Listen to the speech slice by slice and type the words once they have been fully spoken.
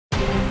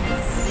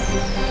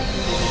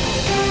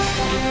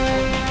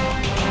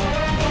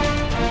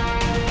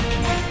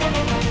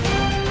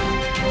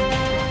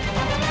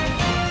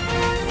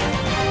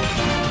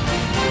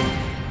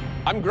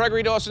I'm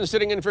Gregory Dawson,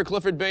 sitting in for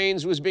Clifford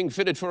Baines, who is being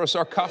fitted for a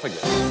sarcophagus.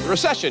 The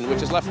recession, which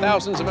has left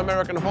thousands of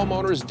American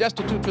homeowners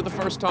destitute for the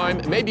first time,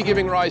 may be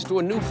giving rise to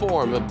a new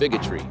form of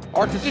bigotry.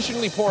 Are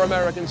traditionally poor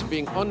Americans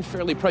being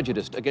unfairly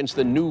prejudiced against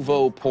the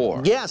Nouveau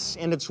Poor? Yes,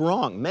 and it's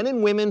wrong. Men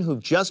and women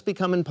who've just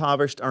become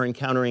impoverished are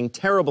encountering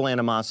terrible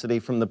animosity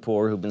from the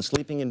poor who've been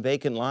sleeping in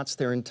vacant lots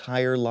their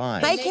entire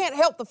lives. They can't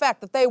help the fact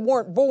that they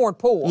weren't born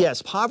poor.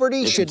 Yes,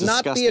 poverty should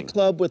not be a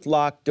club with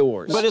locked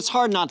doors. But it's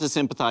hard not to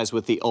sympathize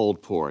with the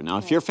old poor. Now,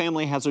 if your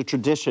family has a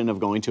tradition of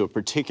going to a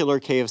particular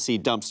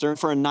KFC dumpster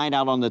for a night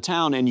out on the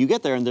town, and you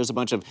get there and there's a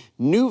bunch of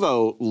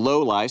nouveau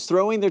lowlifes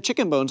throwing their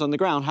chicken bones on the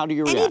ground, how do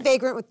you react? Any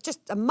vagrant with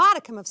just a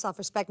modicum of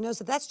self-respect knows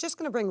that that's just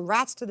going to bring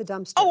rats to the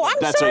dumpster. Oh,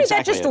 I'm sorry,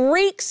 that just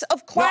reeks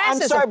of classism. No,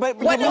 I'm sorry, but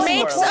what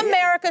makes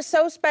America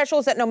so special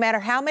is that no matter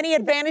how many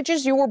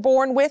advantages you were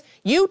born with,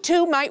 you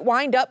too might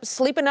wind up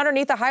sleeping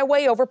underneath a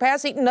highway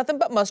overpass eating nothing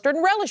but mustard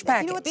and relish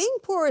packets. You know what, being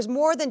poor is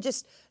more than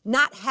just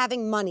not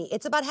having money.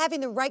 It's about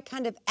having the right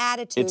kind of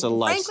attitude. It's a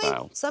lifestyle.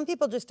 Frankly, some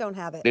people just don't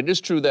have it. It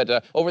is true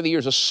that over the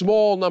years, a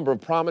small number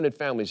of prominent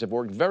families have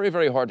worked very,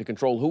 very hard to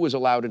control who is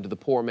allowed into the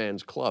poor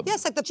man's club.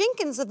 Yes, like the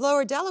Jenkins of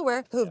Lower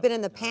Delaware, who have been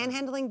in the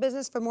panhandling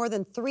business for more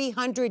than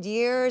 300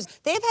 years.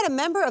 They've had a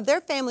member of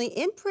their family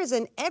in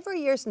prison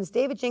every year since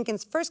David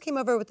Jenkins first came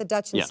over with the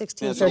Dutch in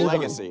 1631. It's a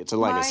legacy. It's a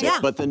legacy. Yeah.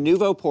 But the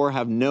Nouveau Poor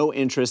have no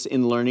interest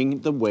in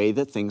learning the way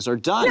that things are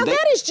done. Now,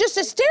 that is just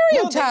a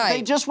stereotype.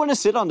 They just want to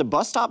sit on the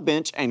bus stop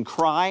bench and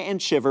cry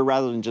and shiver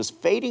rather than just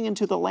fading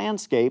into the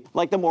landscape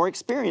like the more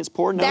experienced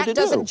poor know to do. That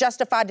doesn't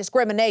justify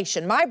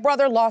discrimination. My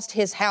brother lost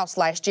his house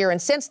last year,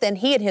 and since then,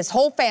 he and his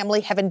whole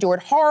family have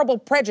endured horrible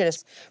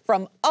prejudice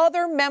from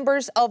other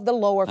members of the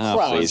lower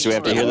crust. Please, do we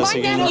have to hear this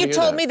again? My nephew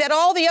told me that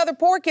all the other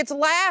poor kids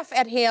laugh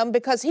at him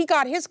because he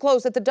got his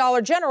clothes at the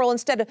Dollar General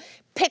instead of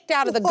picked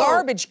out of the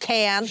garbage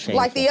can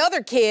like the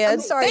other kids.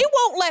 I'm sorry. They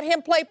won't let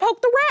him play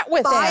poke the rat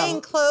with them.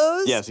 Buying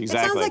clothes? Yes,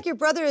 exactly. It sounds like your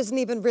brother isn't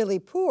even really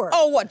poor.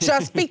 Oh, what,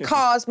 just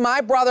because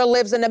my brother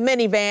lives in a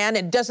minivan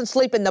and doesn't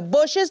sleep in the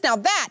bushes? Now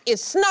that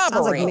is snobbery.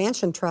 Sounds like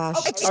mansion trash.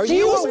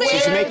 Excuse me?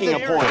 She's making a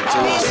point.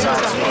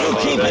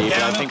 Keep it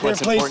down I think here,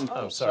 what's please. important.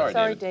 Oh,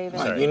 sorry,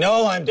 David. You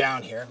know I'm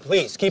down here.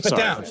 Please, keep it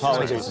down.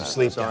 Apologies of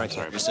sleep. Sorry.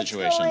 Your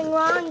situation. What's going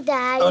wrong,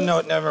 Dad? Oh,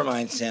 no, never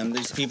mind, Sam.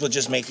 There's people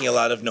just making a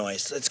lot of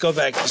noise. Let's go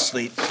back to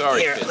sleep.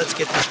 Sorry, Here, kid. let's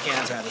get these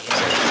cans out of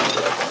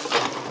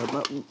here.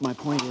 But my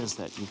point is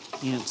that you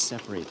can't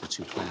separate the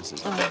two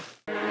classes.